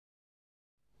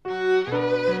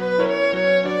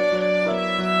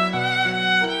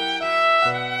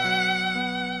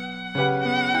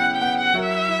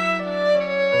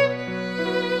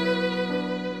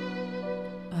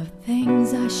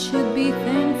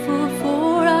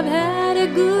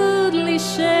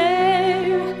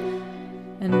share.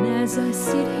 And as I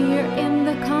sit here in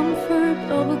the comfort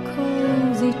of a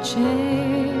cozy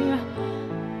chair,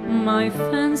 my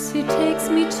fancy takes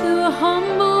me to a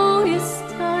humble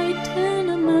East-Side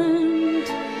tenement,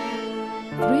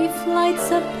 3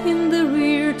 flights up in the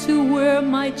rear to where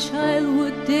my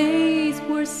childhood days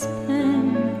were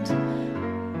spent.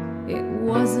 It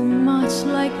wasn't much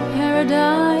like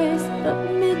paradise, but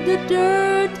amid the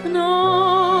dirt and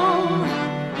all,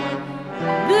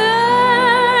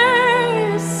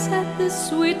 there sat the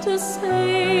sweetest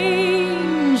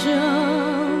angel,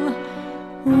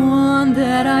 one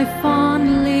that I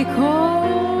fondly call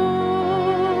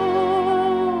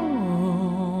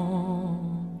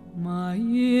my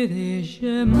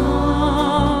yiddishe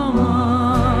mama.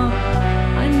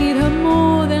 I need her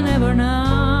more than ever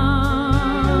now,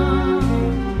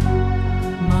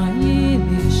 my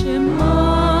yiddishe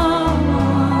mama.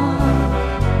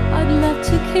 I'd love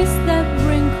to kiss that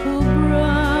wrinkled brow.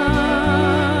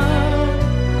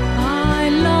 I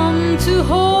long to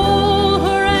hold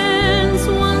her hands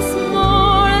once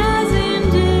more as in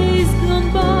days gone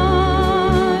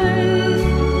by,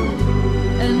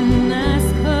 and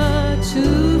ask her to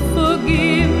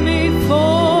forgive me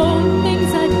for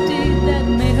things I did that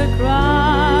made her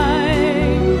cry.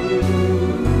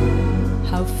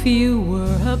 How few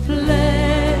were her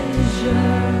pleasures,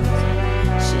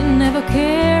 she never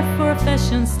cared for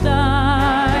fashion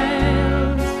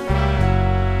styles.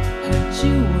 Her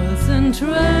jewels and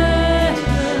treasures,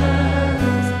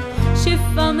 she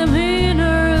found them in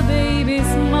her baby's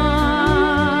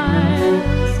smiles.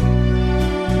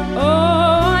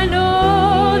 Oh, I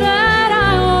know that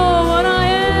I owe what I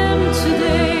am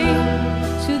today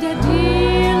to that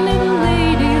dear little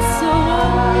lady so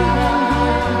old,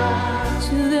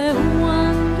 to that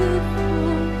wonderful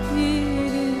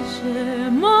yiddishe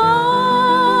mama,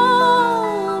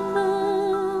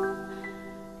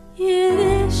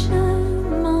 yiddishe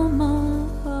mama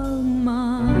of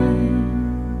mine.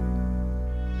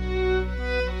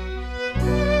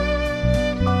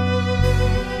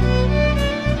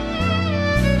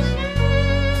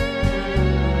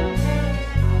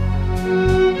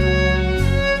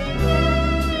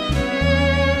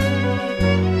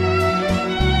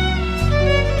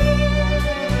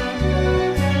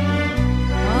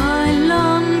 I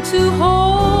long to hold